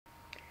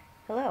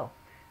Hello,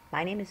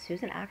 my name is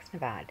Susan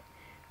Oxnavad.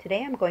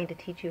 Today I'm going to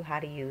teach you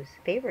how to use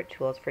favorite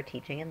tools for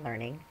teaching and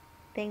learning,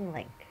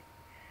 ThingLink.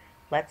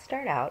 Let's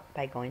start out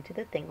by going to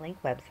the ThingLink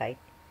website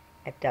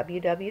at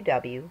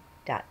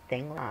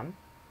www.thinglink.com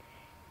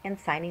and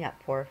signing up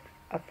for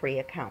a free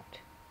account.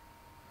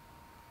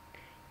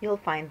 You'll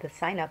find the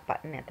Sign Up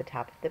button at the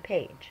top of the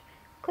page.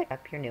 Click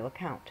up your new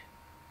account.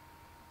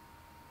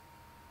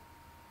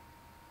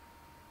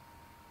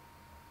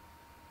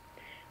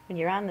 When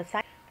you're on the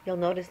site, you'll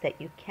notice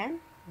that you can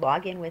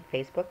log in with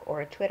Facebook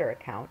or a Twitter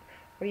account,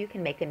 or you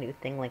can make a new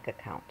ThingLink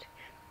account.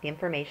 The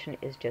information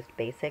is just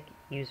basic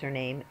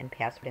username and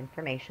password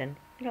information.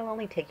 It'll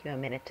only take you a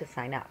minute to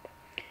sign up.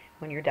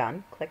 When you're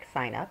done, click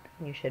Sign Up,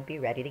 and you should be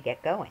ready to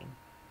get going.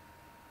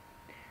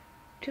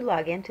 To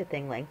log into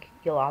ThingLink,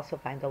 you'll also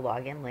find the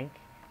login link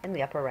in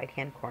the upper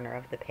right-hand corner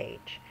of the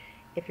page.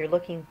 If you're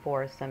looking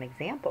for some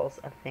examples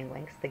of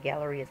ThingLinks, the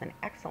gallery is an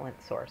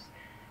excellent source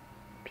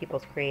for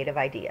people's creative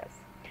ideas.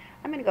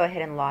 I'm going to go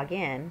ahead and log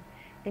in,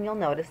 and you'll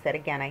notice that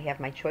again I have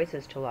my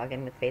choices to log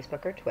in with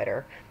Facebook or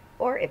Twitter,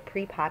 or it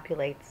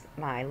pre-populates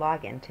my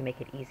login to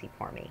make it easy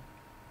for me.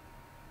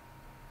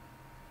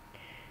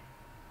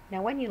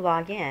 Now when you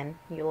log in,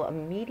 you'll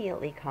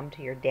immediately come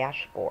to your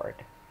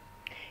dashboard.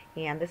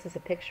 And this is a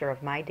picture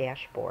of my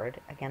dashboard.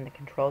 Again, the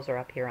controls are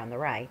up here on the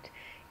right.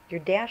 Your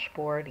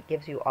dashboard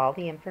gives you all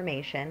the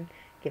information,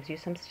 gives you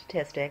some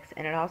statistics,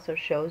 and it also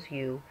shows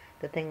you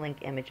the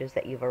ThingLink images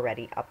that you've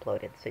already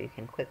uploaded so you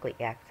can quickly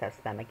access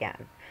them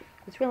again.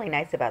 What's really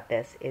nice about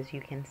this is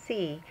you can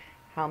see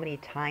how many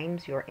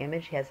times your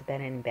image has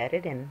been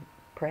embedded in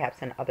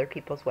perhaps in other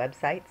people's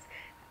websites,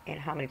 and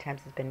how many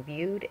times it's been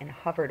viewed and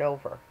hovered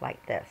over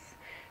like this.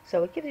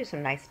 So it gives you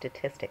some nice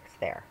statistics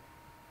there.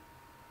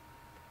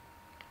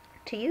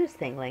 To use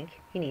ThingLink,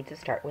 you need to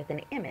start with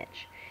an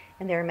image,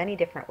 and there are many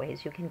different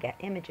ways you can get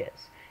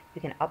images.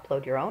 You can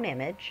upload your own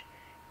image.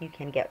 You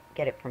can get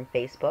it from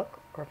Facebook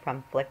or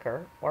from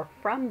Flickr or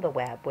from the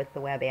web with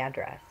the web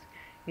address.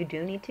 You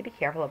do need to be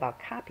careful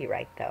about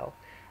copyright though,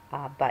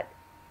 but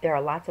there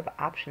are lots of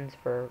options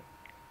for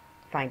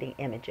finding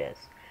images.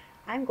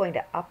 I'm going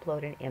to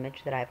upload an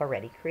image that I've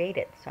already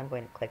created, so I'm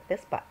going to click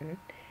this button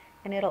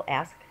and it'll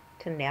ask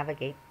to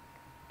navigate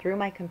through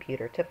my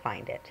computer to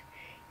find it.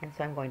 And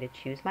so I'm going to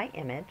choose my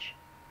image,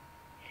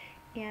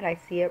 and I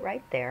see it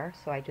right there,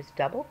 so I just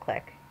double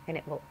click and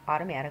it will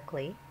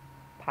automatically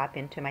pop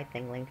into my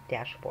ThingLink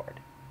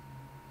dashboard.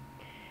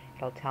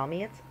 It'll tell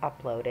me it's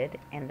uploaded,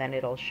 and then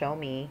it'll show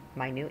me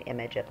my new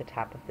image at the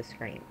top of the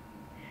screen.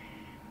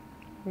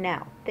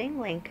 Now,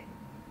 ThingLink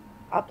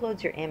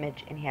uploads your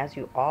image and has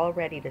you all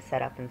ready to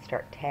set up and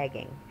start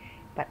tagging.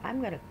 But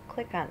I'm going to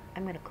click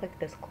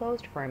this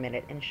closed for a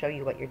minute and show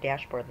you what your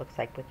dashboard looks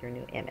like with your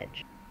new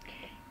image.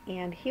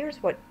 And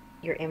here's what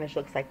your image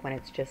looks like when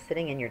it's just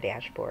sitting in your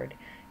dashboard.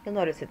 You'll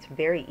notice it's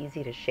very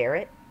easy to share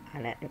it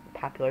on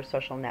popular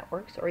social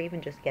networks or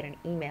even just get an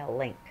email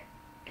link.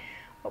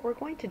 What we're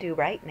going to do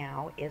right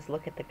now is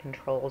look at the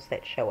controls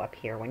that show up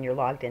here when you're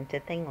logged into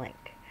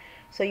ThingLink.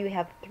 So you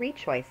have three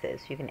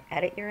choices. You can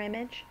edit your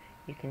image,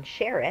 you can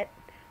share it,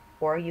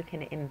 or you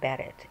can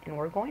embed it. And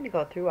we're going to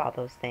go through all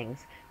those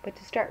things, but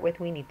to start with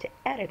we need to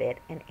edit it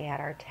and add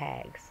our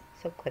tags.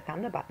 So click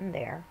on the button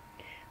there,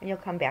 and you'll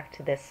come back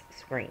to this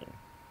screen.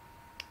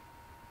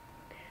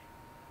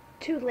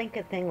 To link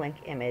a ThingLink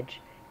image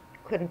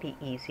couldn't be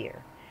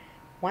easier.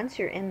 Once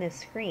you're in this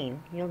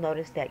screen, you'll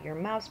notice that your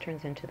mouse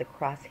turns into the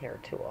crosshair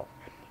tool.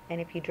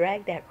 And if you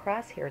drag that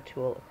crosshair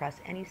tool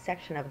across any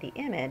section of the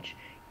image,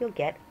 you'll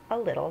get a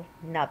little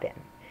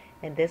nubbin.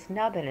 And this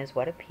nubbin is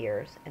what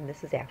appears, and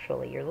this is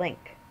actually your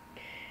link.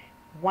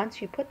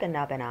 Once you put the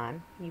nubbin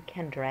on, you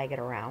can drag it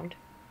around,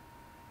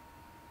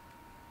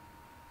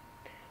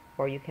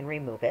 or you can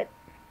remove it.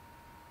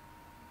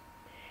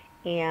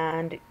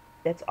 And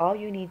that's all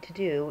you need to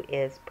do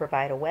is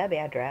provide a web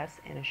address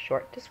and a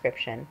short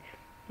description,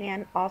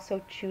 and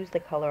also choose the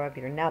color of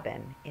your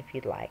nubbin if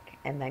you'd like,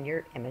 and then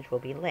your image will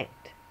be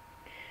linked.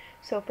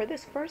 So for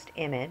this first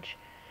image,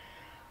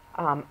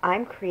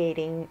 I'm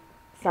creating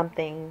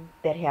something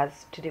that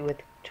has to do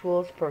with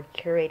tools for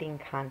curating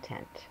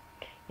content.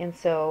 And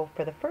so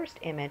for the first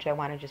image, I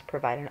want to just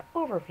provide an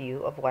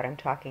overview of what I'm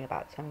talking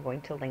about. So I'm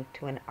going to link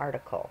to an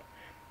article.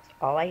 So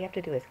all I have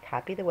to do is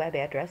copy the web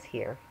address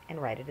here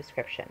and write a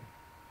description.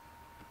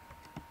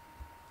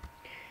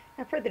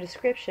 Now for the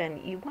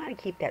description, you want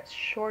to keep that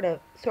sort of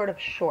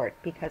short,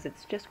 because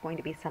it's just going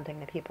to be something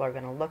that people are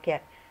going to look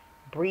at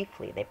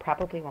briefly. They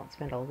probably won't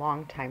spend a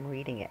long time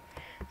reading it.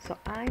 So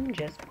I'm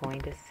just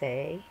going to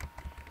say,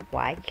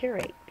 why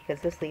curate?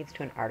 Because this leads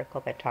to an article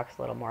that talks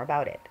a little more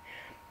about it.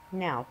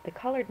 Now, the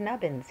colored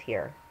nubbins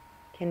here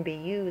can be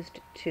used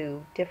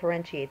to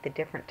differentiate the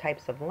different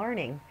types of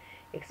learning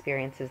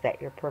experiences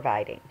that you're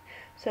providing.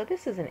 So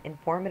this is an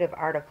informative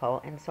article,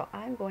 and so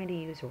I'm going to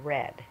use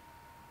red.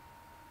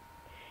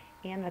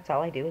 And that's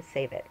all I do is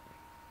save it.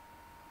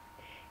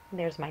 And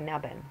there's my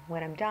nubbin.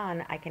 When I'm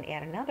done, I can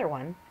add another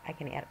one. I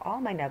can add all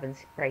my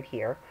nubbins right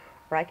here,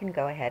 or I can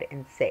go ahead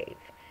and save.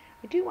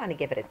 I do want to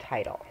give it a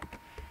title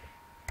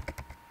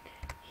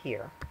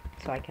here.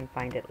 so I can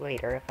find it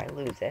later if I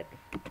lose it.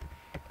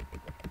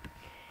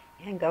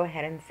 And go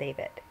ahead and save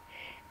it.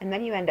 And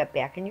then you end up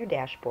back in your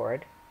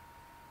dashboard.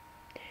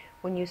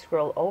 When you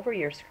scroll over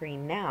your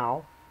screen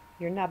now,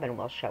 your nubbin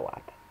will show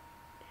up.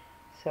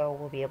 So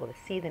we'll be able to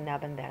see the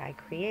nubbin that I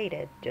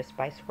created just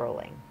by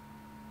scrolling.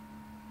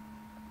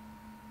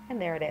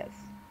 And there it is.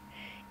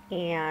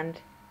 And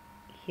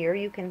here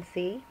you can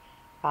see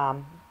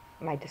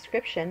my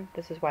description.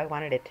 This is why I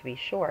wanted it to be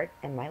short,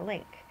 and my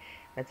link.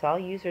 That's all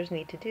users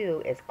need to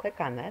do is click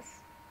on this,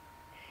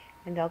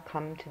 and they'll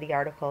come to the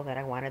article that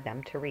I wanted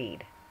them to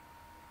read.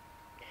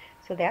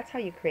 So that's how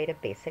you create a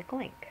basic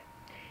link.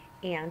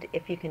 And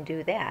if you can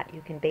do that,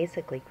 you can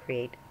basically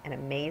create an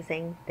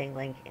amazing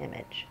ThingLink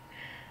image.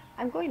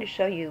 I'm going to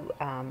show you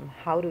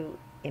how to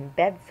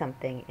embed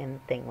something in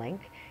ThingLink.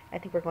 I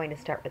think we're going to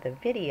start with a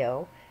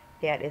video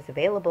that is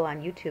available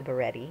on YouTube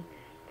already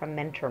from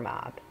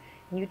MentorMob.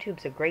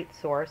 YouTube's a great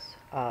source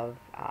of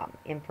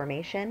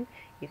information.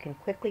 You can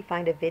quickly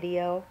find a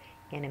video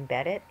and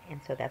embed it,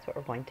 and so that's what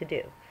we're going to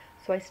do.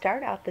 So I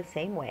start out the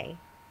same way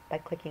by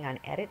clicking on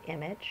Edit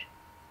Image,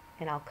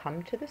 and I'll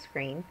come to the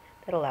screen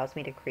that allows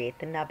me to create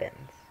the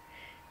nubbins.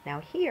 Now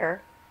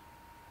here,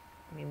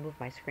 let me move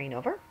my screen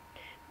over.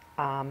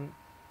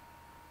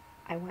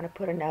 I want to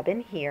put a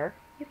nubbin here.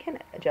 You can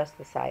adjust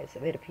the size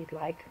of it if you'd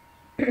like.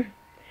 I'm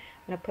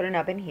going to put a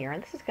nubbin here,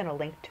 and this is going to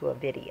link to a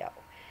video.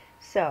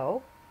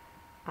 So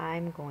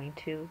I'm going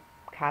to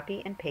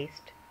copy and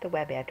paste the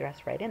web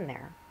address right in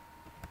there.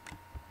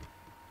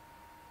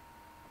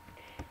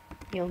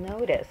 You'll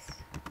notice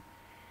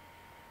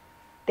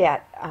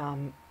that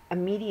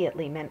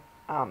immediately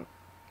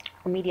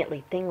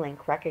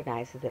ThingLink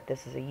recognizes that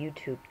this is a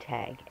YouTube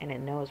tag, and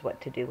it knows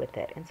what to do with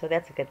it. And so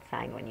that's a good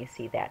sign when you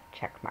see that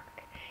check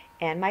mark.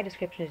 And my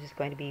description is just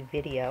going to be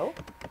video,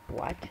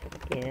 what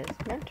is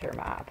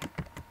MentorMob?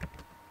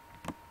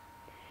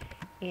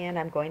 And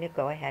I'm going to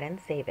go ahead and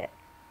save it.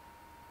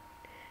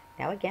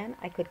 Now again,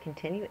 I could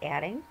continue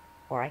adding,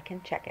 or I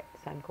can check it.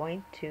 So I'm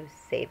going to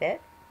save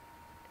it,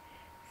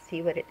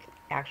 see what it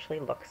actually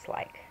looks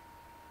like.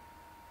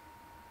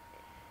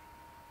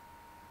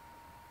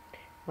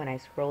 When I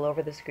scroll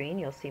over the screen,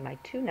 you'll see my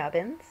two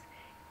nubbins,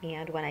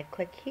 and when I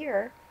click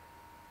here,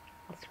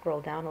 I'll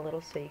scroll down a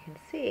little so you can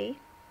see,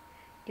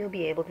 you'll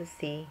be able to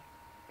see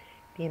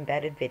the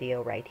embedded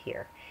video right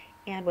here.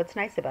 And what's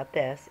nice about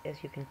this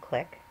is you can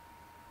click,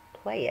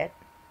 play it,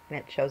 and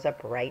it shows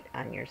up right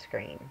on your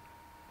screen.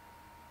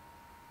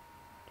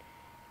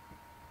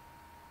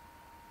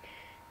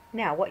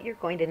 Now what you're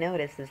going to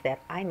notice is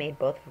that I made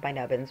both of my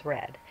nubbins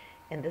red,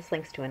 and this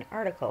links to an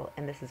article,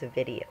 and this is a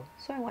video.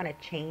 So I want to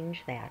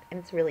change that, and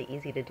it's really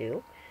easy to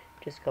do.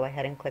 Just go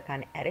ahead and click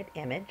on Edit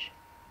Image,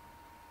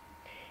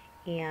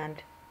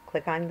 and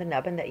click on the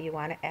nubbin that you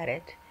want to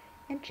edit,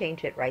 and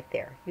change it right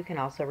there. You can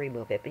also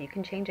remove it, but you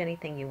can change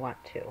anything you want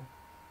to.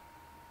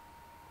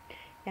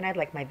 And I'd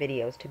like my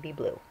videos to be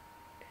blue.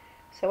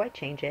 So I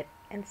change it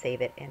and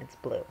save it, and it's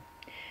blue.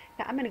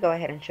 Now I'm going to go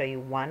ahead and show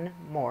you one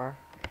more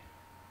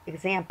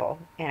example,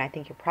 and I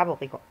think you're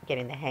probably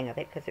getting the hang of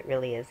it because it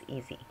really is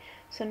easy.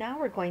 So now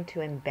we're going to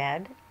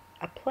embed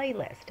a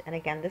playlist, and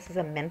again, this is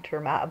a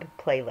MentorMob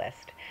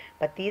playlist,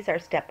 but these are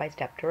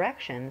step-by-step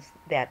directions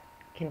that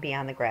can be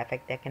on the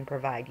graphic that can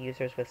provide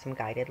users with some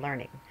guided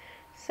learning.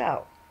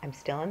 So I'm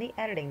still in the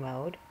editing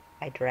mode.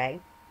 I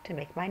drag to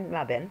make my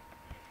nubbin.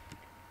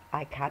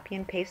 I copy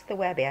and paste the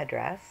web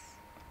address.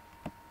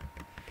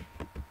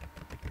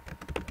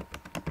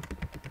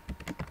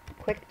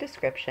 Quick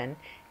description,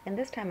 and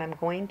this time I'm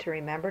going to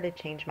remember to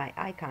change my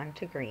icon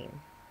to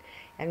green.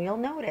 And you'll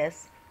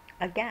notice,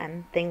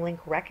 again, ThingLink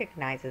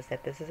recognizes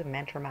that this is a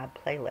MentorMob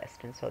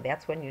playlist, and so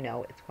that's when you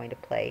know it's going to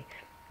play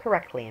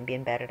correctly and be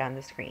embedded on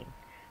the screen.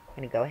 I'm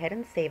going to go ahead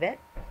and save it.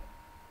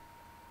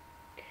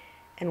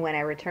 And when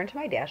I return to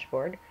my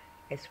dashboard,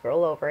 I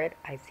scroll over it,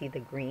 I see the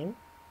green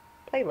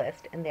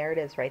playlist, and there it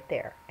is right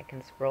there. I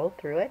can scroll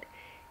through it,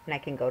 and I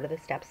can go to the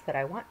steps that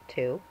I want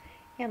to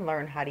and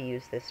learn how to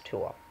use this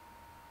tool.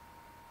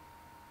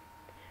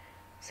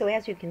 So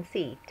as you can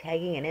see,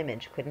 tagging an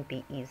image couldn't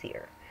be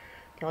easier.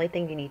 The only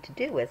thing you need to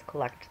do is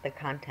collect the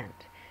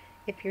content.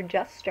 If you're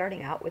just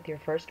starting out with your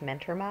first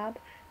MentorMob,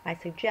 my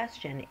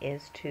suggestion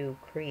is to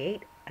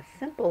create a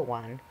simple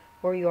one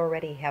where you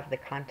already have the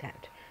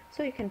content,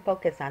 so you can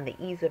focus on the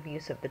ease of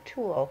use of the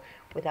tool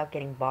without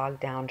getting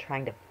bogged down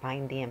trying to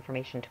find the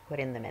information to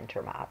put in the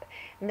MentorMob.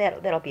 And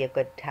that'll be a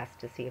good test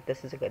to see if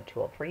this is a good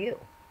tool for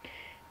you.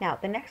 Now,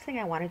 the next thing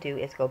I want to do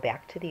is go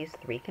back to these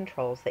three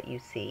controls that you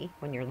see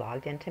when you're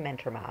logged into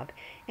MentorMob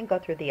and go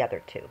through the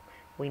other two.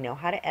 We know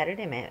how to edit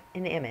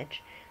an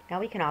image. Now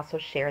we can also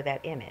share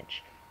that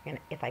image. And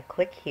if I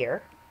click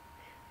here,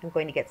 I'm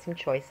going to get some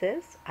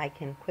choices. I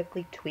can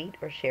quickly tweet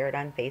or share it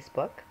on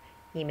Facebook,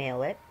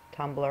 email it,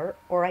 Tumblr,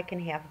 or I can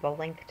have the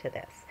link to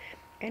this.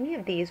 Any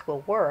of these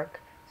will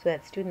work so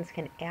that students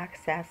can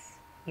access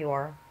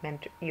your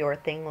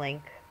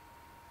ThingLink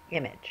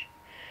image.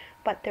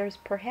 But there's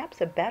perhaps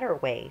a better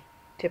way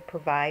to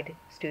provide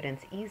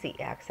students easy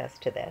access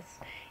to this,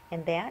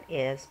 and that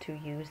is to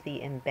use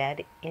the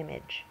embed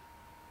image.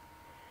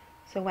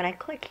 So when I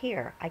click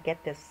here, I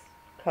get this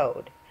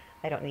code.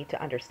 I don't need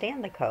to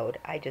understand the code,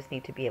 I just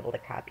need to be able to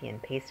copy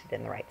and paste it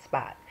in the right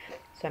spot.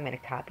 So I'm going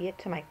to copy it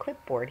to my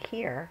clipboard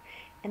here,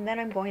 and then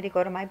I'm going to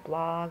go to my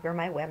blog or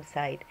my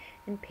website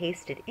and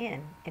paste it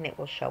in, and it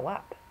will show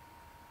up.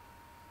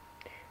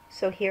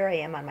 So here I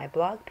am on my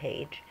blog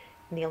page,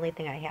 and the only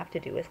thing I have to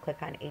do is click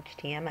on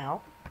HTML,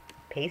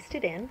 paste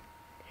it in,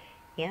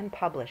 and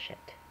publish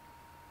it.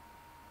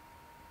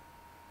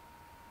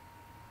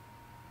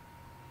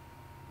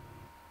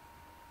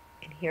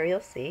 And here you'll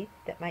see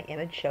that my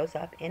image shows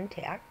up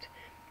intact,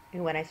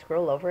 and when I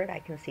scroll over it I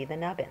can see the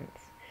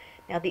nubbins.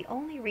 Now the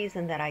only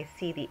reason that I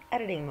see the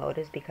editing mode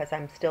is because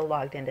I'm still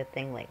logged into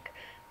ThingLink,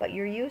 but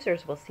your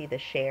users will see the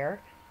share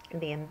and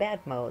the embed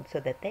mode so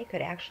that they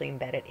could actually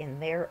embed it in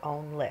their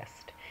own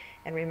list.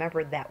 And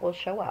remember, that will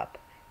show up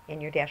in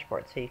your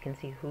dashboard so you can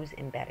see who's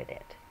embedded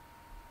it.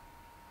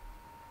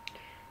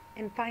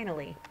 And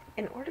finally,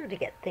 in order to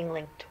get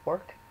ThingLink to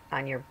work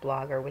on your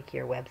blog or wiki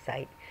or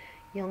website,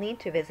 you'll need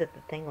to visit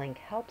the ThingLink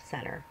Help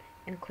Center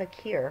and click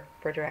here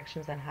for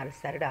directions on how to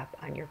set it up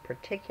on your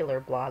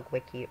particular blog,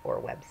 wiki, or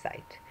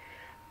website.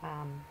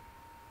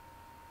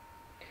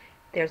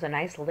 There's a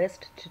nice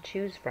list to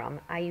choose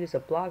from. I use a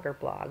Blogger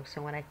blog, so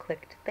when I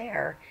clicked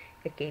there,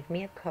 it gave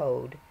me a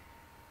code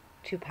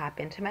to pop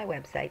into my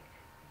website,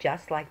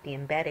 just like the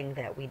embedding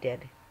that we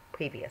did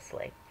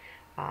previously.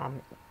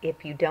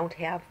 If you don't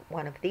have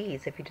one of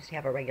these, if you just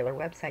have a regular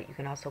website, you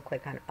can also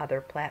click on other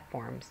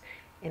platforms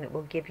and it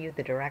will give you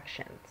the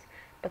directions.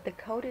 But the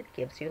code it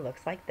gives you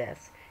looks like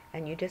this,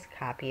 and you just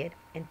copy it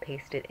and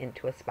paste it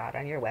into a spot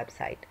on your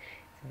website.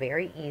 It's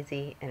very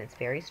easy and it's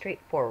very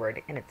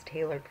straightforward, and it's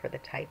tailored for the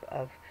type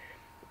of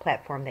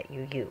platform that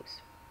you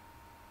use.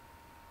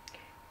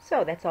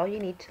 So that's all you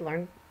need to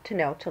learn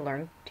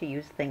to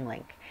use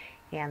ThingLink,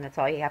 and that's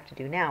all you have to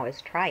do now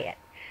is try it.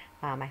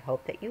 I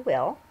hope that you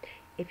will.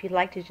 If you'd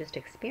like to just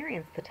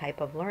experience the type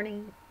of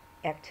learning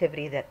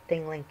activity that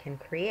ThingLink can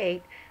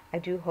create, I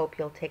do hope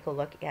you'll take a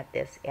look at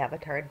this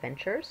Avatar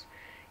Adventures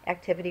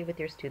activity with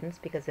your students,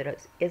 because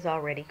it is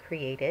already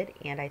created,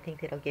 and I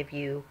think it'll give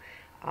you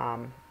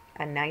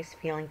a nice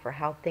feeling for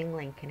how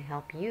ThingLink can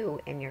help you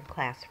in your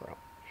classroom.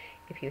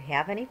 If you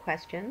have any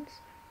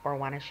questions or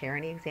want to share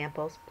any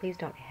examples, please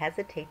don't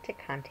hesitate to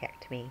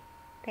contact me.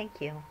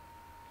 Thank you.